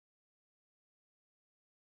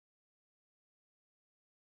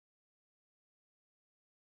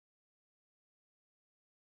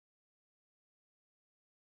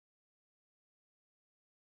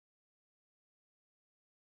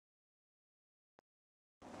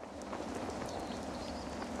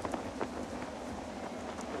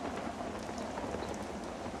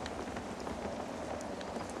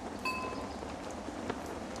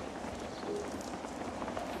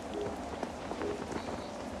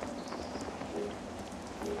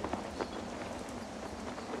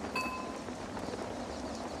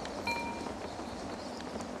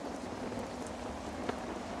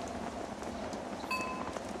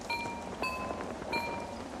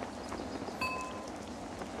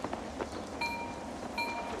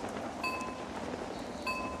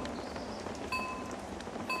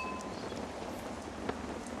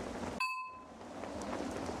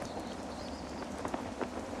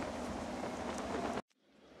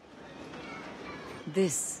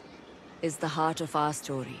This is the heart of our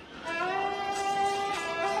story.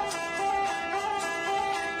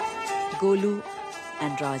 Golu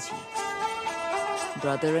and Raji,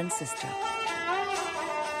 brother and sister.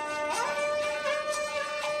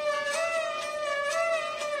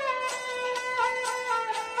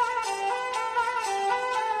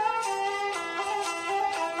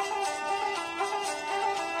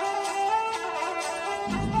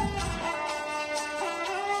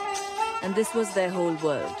 And this was their whole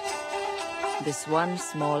world. This one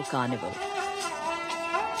small carnival.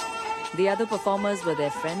 The other performers were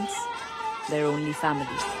their friends, their only family.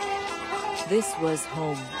 This was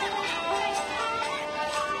home.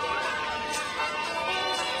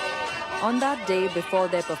 On that day before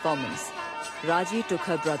their performance, Raji took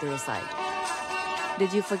her brother aside.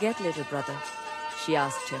 "Did you forget, little brother?" she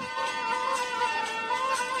asked him.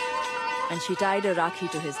 And she tied a rakhi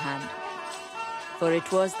to his hand, for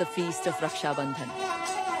it was the feast of Raksha Bandhan.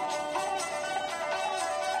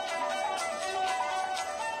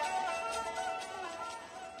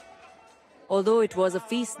 Although it was a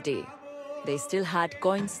feast day, they still had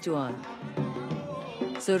coins to earn.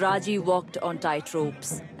 So Raji walked on tight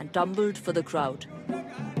ropes and tumbled for the crowd.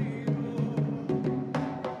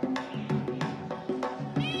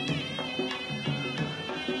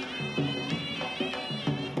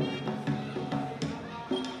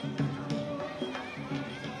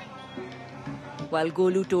 While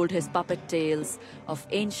Golu told his puppet tales of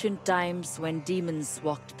ancient times when demons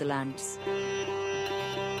walked the lands.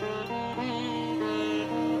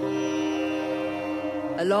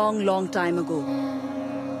 A long, long time ago,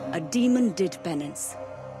 a demon did penance.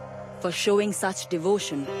 For showing such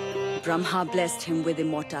devotion, Brahma blessed him with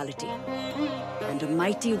immortality and a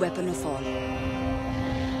mighty weapon of all.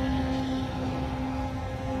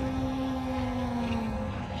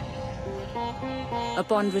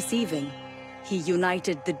 Upon receiving, he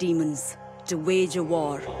united the demons to wage a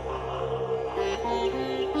war.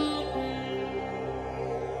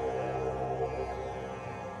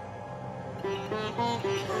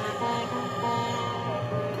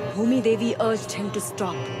 Bhumi Devi urged him to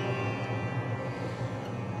stop.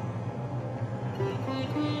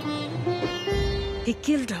 He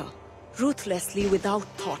killed her, ruthlessly without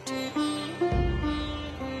thought.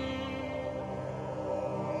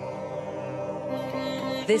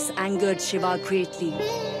 This angered Shiva greatly,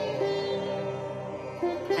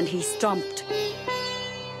 and he stomped,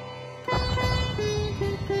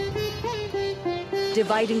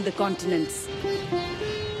 dividing the continents.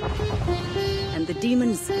 And the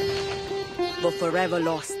demons were forever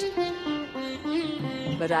lost.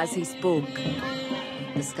 But as he spoke,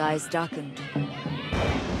 the skies darkened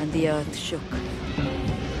and the earth shook.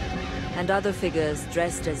 And other figures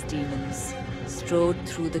dressed as demons strode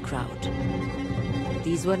through the crowd.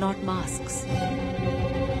 These were not masks.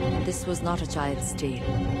 This was not a child's tale.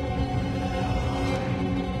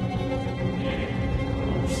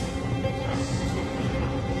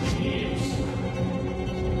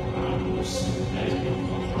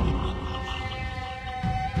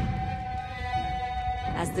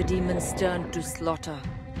 As the demons turned to slaughter,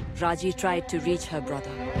 Raji tried to reach her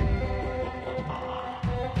brother.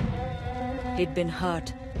 He'd been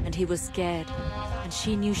hurt and he was scared, and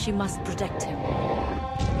she knew she must protect him.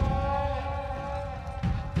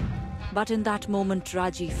 But in that moment,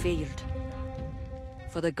 Raji failed,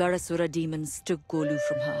 for the Garasura demons took Golu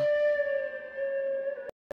from her.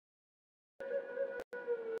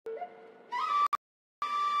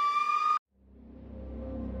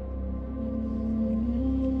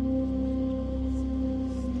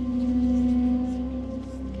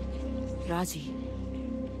 Raji,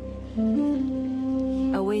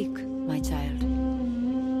 awake, my child.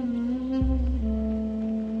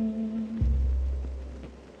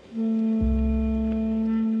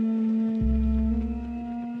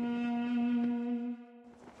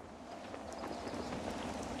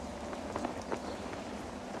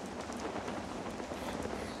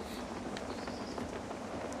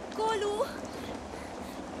 Golu!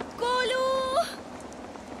 Golu!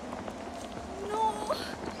 No!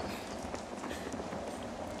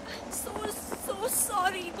 I'm so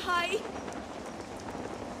sorry, bhai.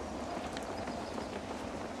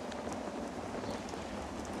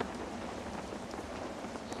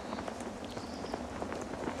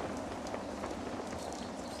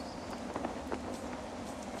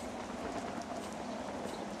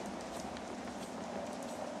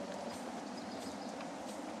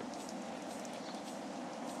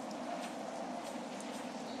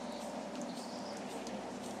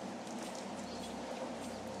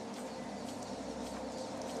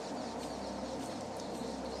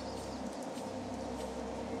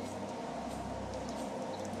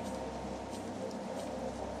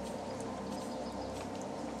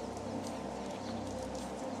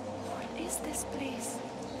 this place?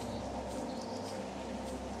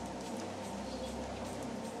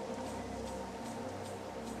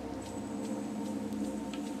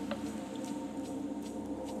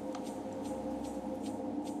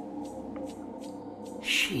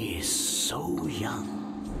 She is so young.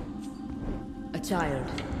 A child.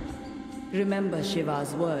 Remember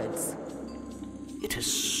Shiva's words. It is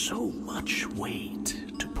so much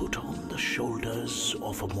weight to put on the shoulders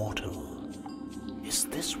of a mortal. Is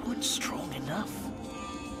this one strong enough?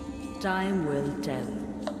 Time will tell.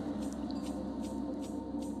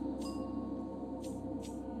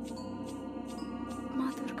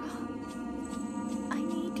 Ma Durga, I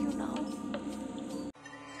need you now.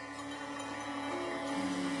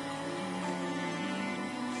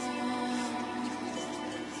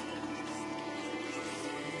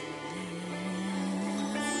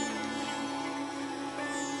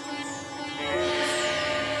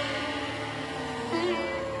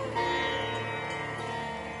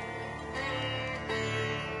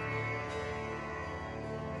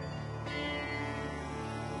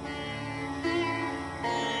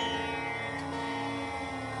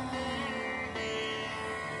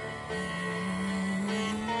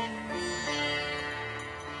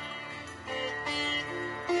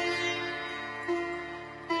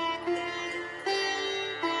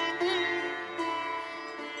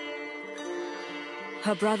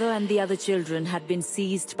 Her brother and the other children had been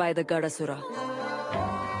seized by the Gadasura.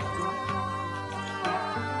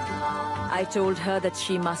 I told her that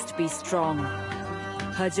she must be strong.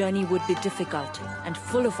 Her journey would be difficult and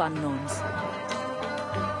full of unknowns.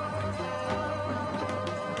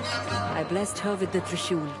 I blessed her with the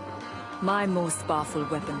Trishul, my most powerful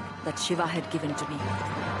weapon that Shiva had given to me.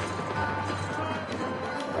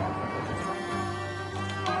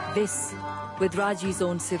 This, with Raji's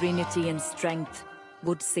own serenity and strength,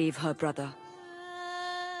 would save her brother.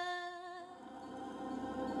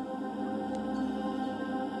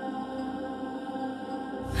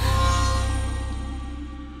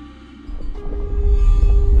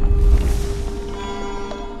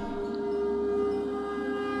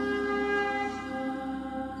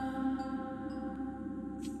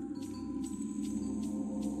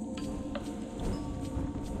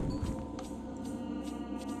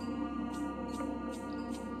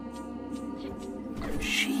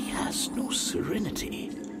 She has no serenity.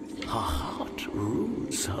 Her heart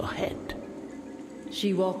rules her head.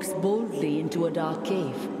 She walks boldly into a dark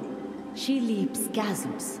cave. She leaps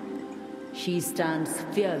chasms. She stands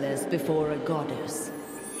fearless before a goddess.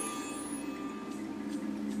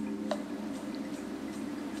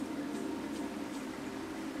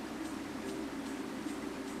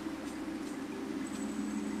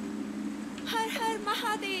 Har Har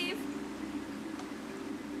Mahadev!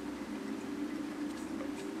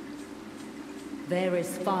 There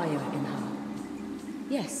is fire in her.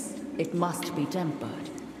 Yes, it must be tempered.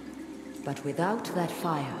 But without that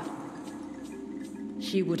fire,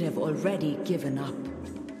 she would have already given up.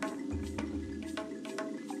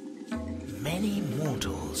 Many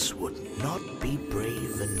mortals would not be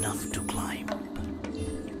brave enough to climb.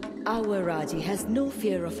 Our Raji has no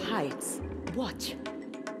fear of heights. Watch.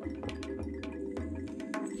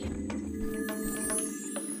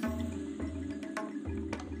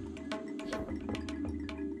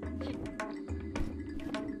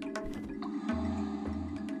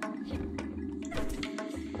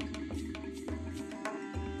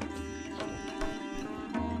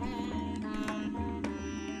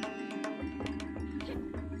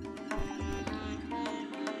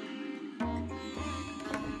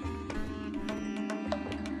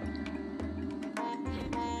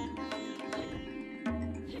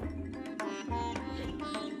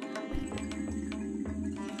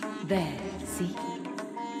 There, see?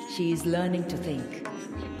 She is learning to think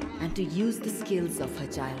and to use the skills of her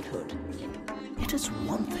childhood. It is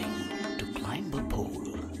one thing to climb a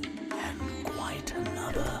pole, and quite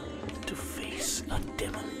another to face a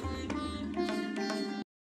demon.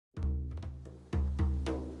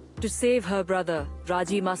 To save her brother,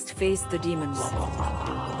 Raji must face the demons.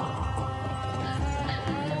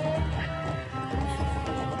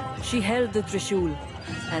 She held the Trishul,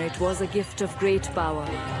 and it was a gift of great power.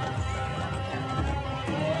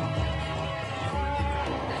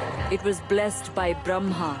 It was blessed by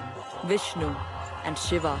Brahma, Vishnu, and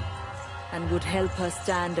Shiva, and would help her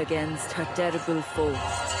stand against her terrible foe.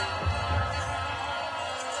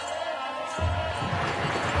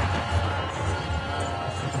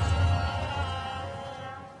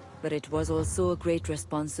 But it was also a great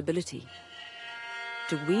responsibility.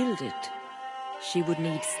 To wield it, she would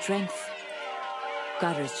need strength,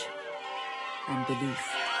 courage, and belief.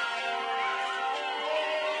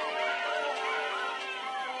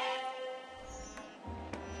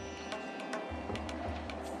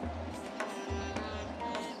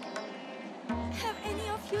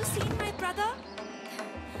 other?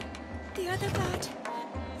 The other guard.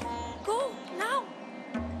 Go, now!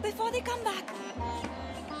 Before they come back.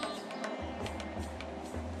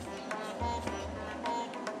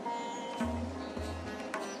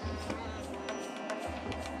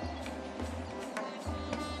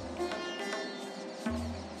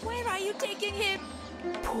 Where are you taking him?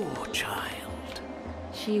 Poor child.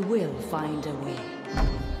 She will find a way.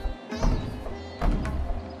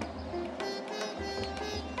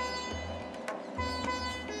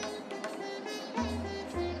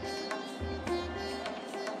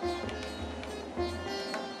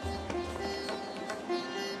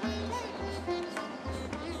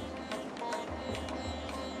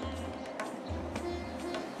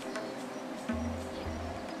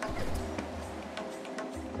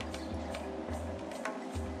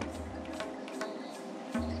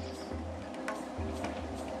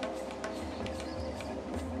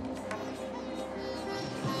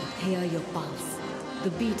 Hear your pulse,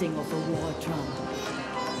 the beating of a war drum.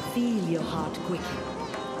 Feel your heart quicken.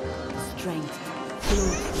 Strength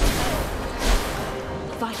flow through you.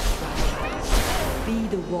 Fight, Raji. Be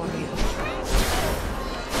the warrior.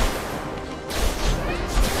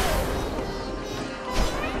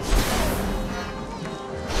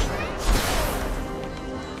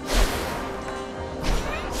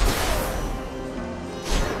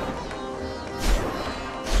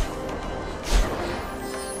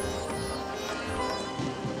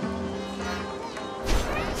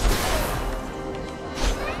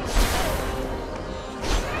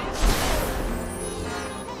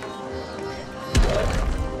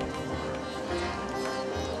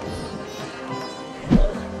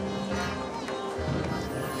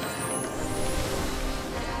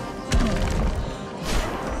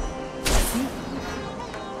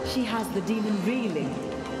 She has the demon reeling.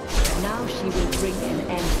 Now she will bring an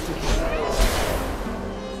end to him.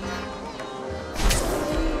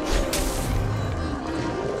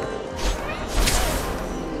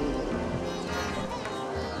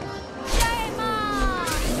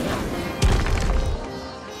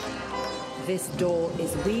 This door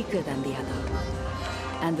is weaker than the other,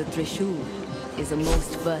 and the Trishul is a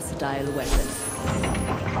most versatile weapon.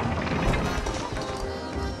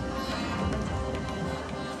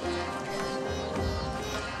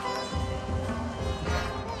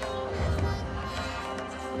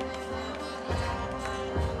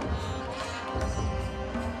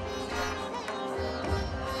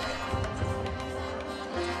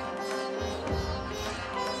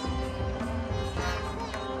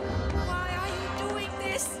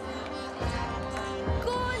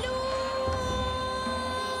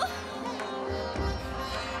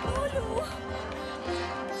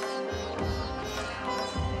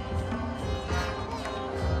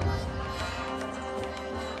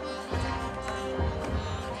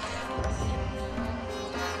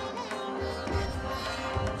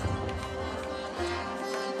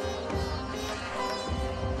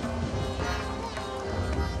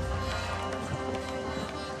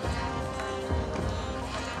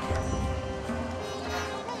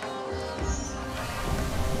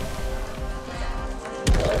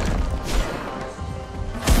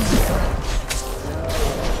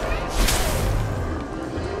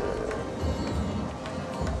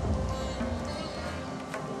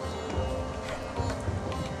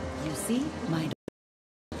 See, my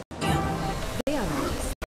daughter. They are not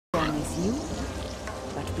as strong as you,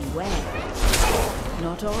 but beware.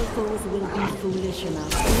 Not all foes will be foolish enough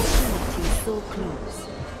to let you so close.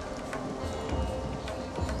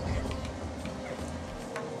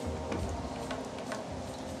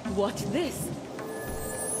 Watch this.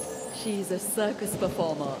 She's a circus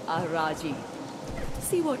performer, a Raji.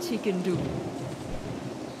 See what she can do.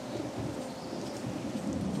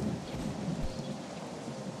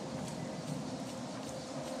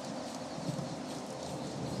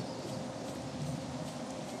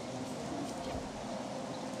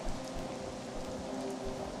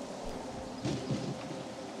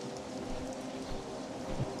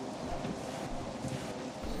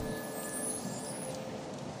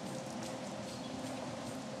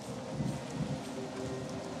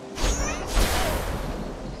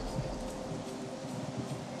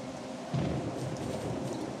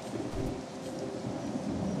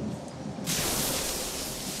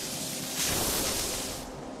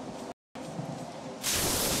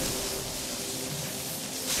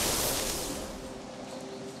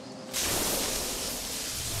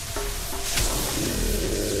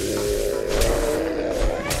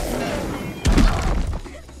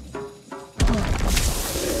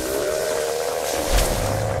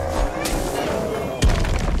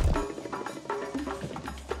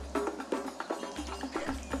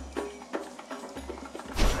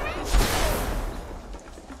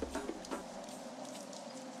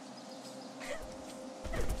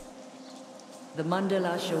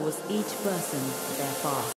 Mandala shows each person their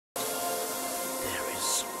path. There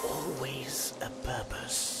is always a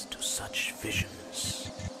purpose to such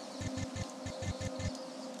visions.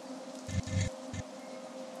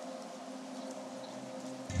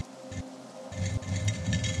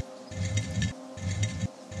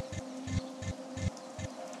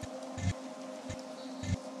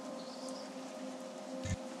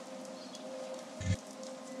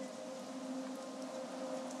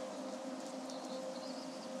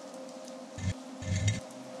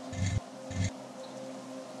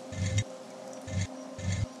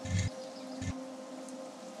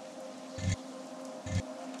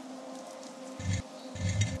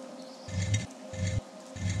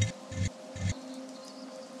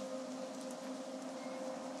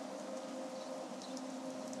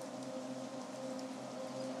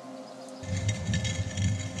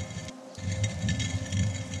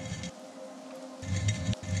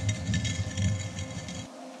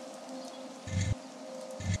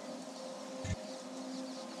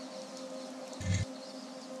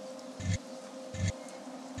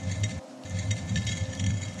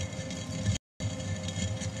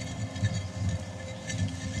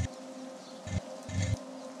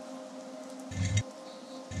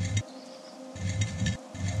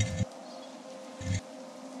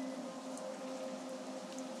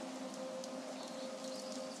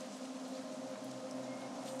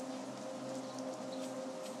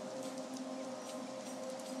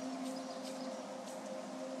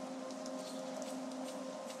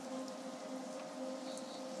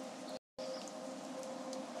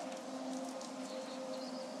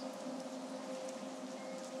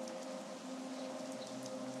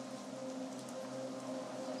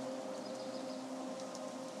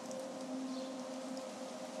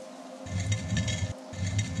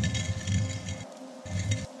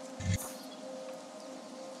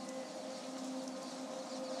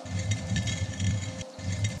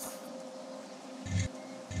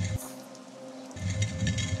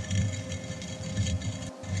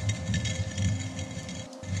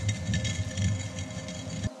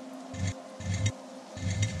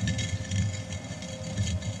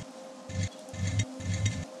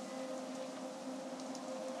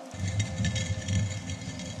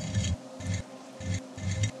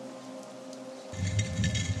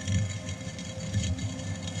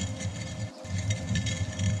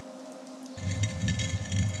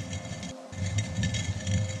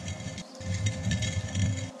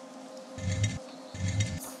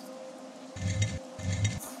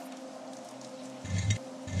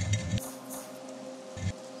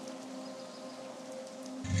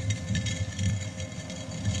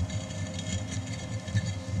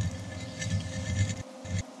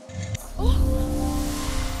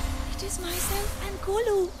 It is myself and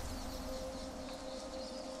Kolu.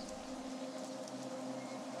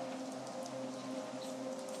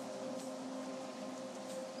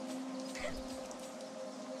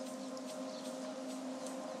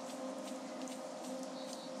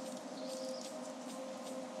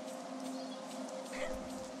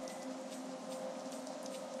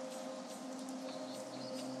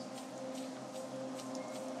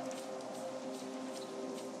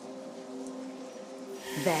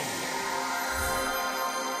 There.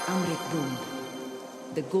 Amrit Bund,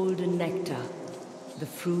 the golden nectar, the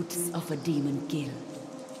fruits of a demon kill.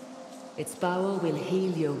 Its power will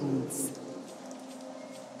heal your wounds.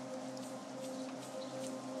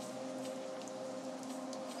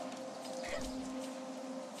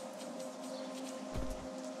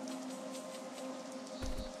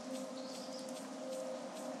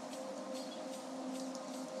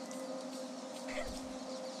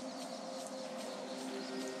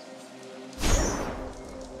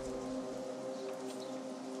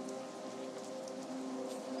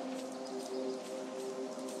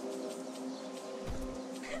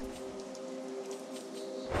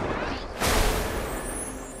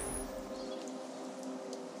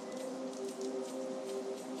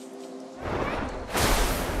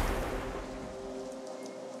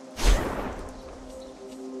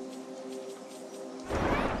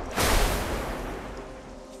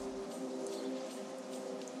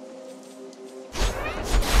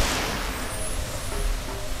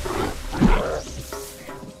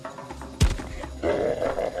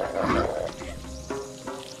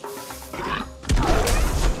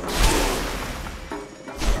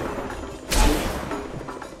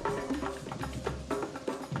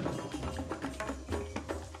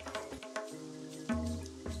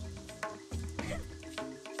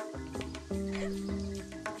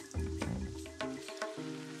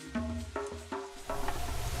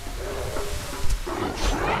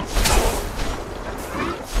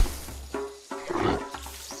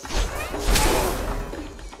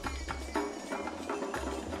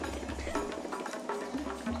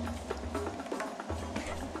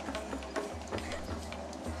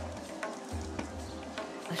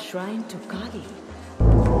 shrine to Kali.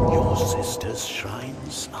 Your sister's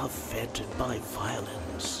shrines are fed by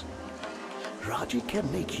violence. Raji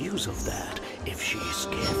can make use of that if she is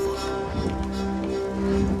careful.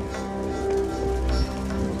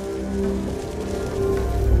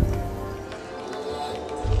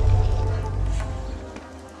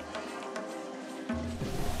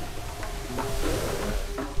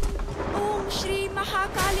 Om Shri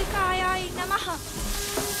Mahakalikayai Namaha.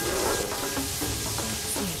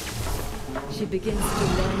 She begins to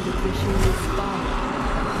learn the Trishul's power.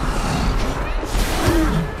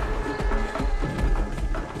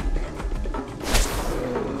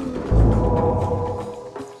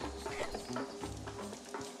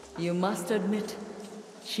 You must admit,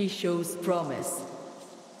 she shows promise.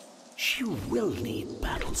 She will need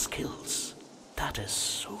battle skills. That is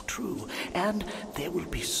so true, and they will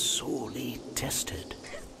be sorely tested.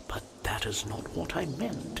 But that is not what I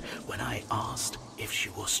meant when I asked if she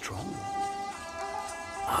was strong.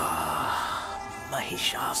 Ah,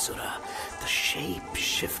 Mahishasura, the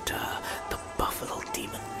shape-shifter, the buffalo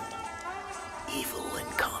demon. Evil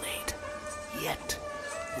incarnate. Yet,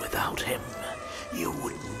 without him, you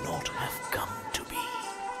would not have come to be.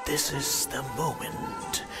 This is the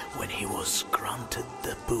moment when he was granted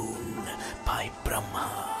the boon by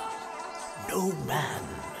Brahma. No man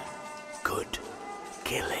could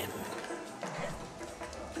kill him.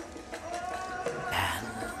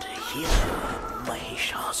 And here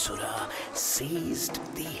Mahishasura seized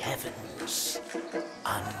the heavens,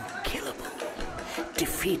 unkillable,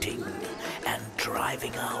 defeating and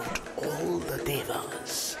driving out all the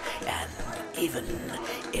devas, and even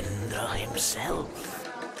Indra himself.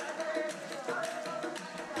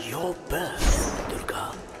 Your birth,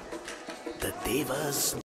 Durga, the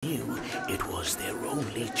devas knew it was their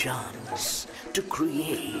only chance to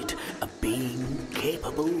create a being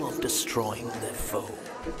capable of destroying their foe.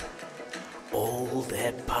 All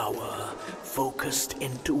their power focused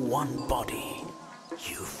into one body.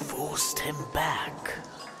 You forced him back.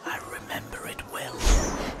 I remember it well.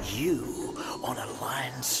 You on a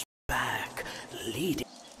lion's back, leading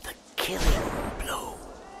the killing blow,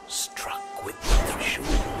 struck with the Trishul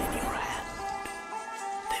in your hand.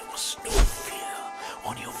 There was no fear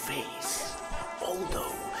on your face,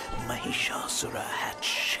 although Mahishasura had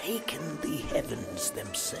shaken the heavens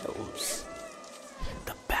themselves.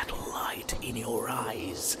 The battle light in your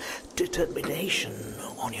eyes, determination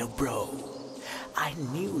on your brow. I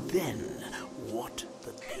knew then what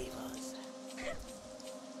the devas.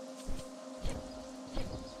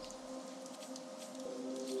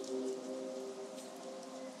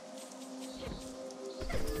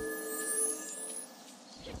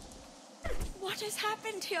 What has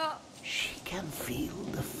happened here? She can feel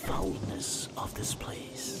the foulness of this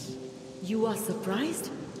place. You are surprised?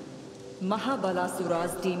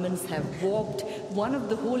 Mahabalasura's demons have warped one of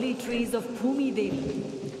the holy trees of Bhumi Devi.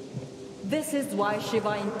 This is why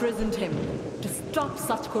Shiva imprisoned him, to stop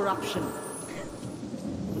such corruption.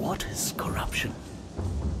 What is corruption?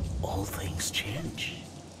 All things change.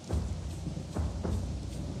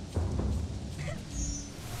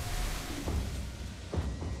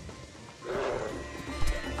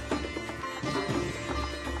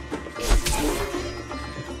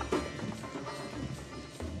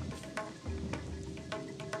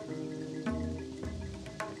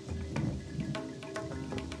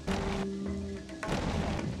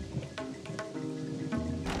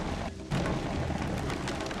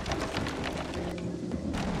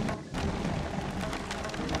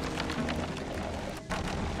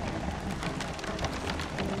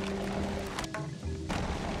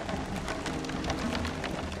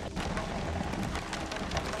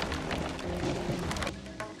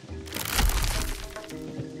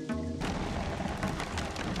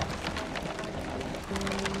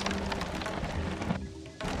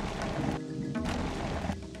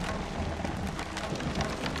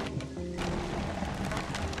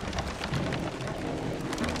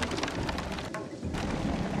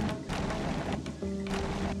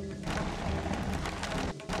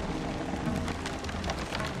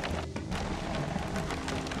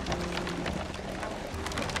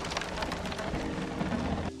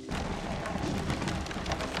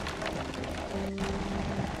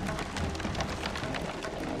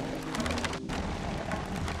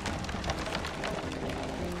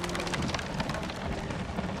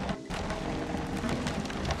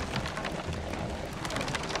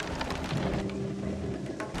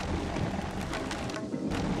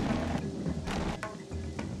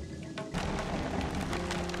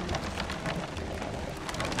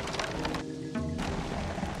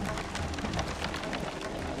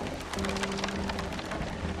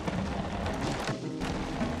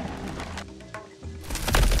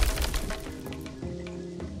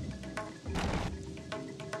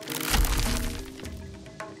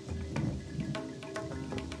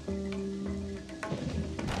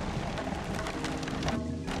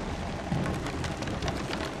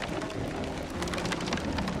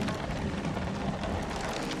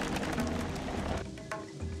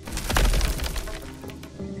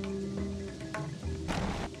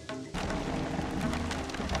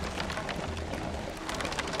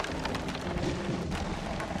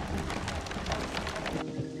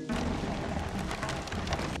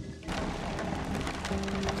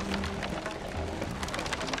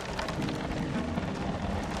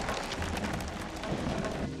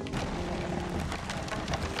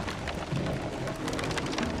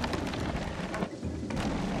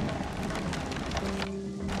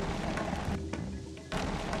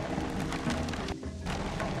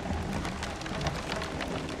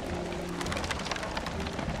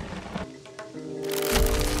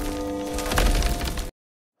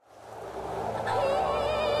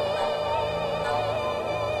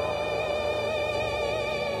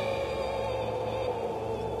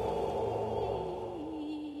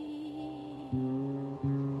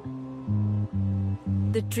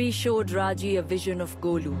 The tree showed Raji a vision of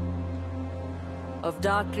Golu, of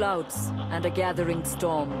dark clouds and a gathering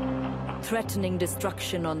storm, threatening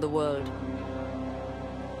destruction on the world.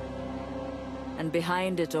 And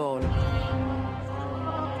behind it all,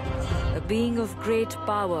 a being of great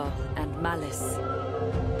power and malice.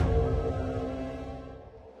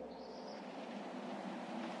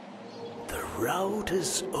 The route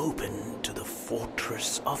is open to the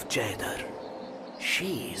fortress of Jaidar.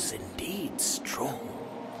 She is indeed strong,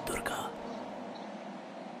 Durga.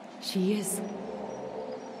 She is.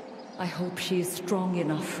 I hope she is strong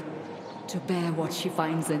enough to bear what she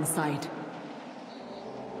finds inside.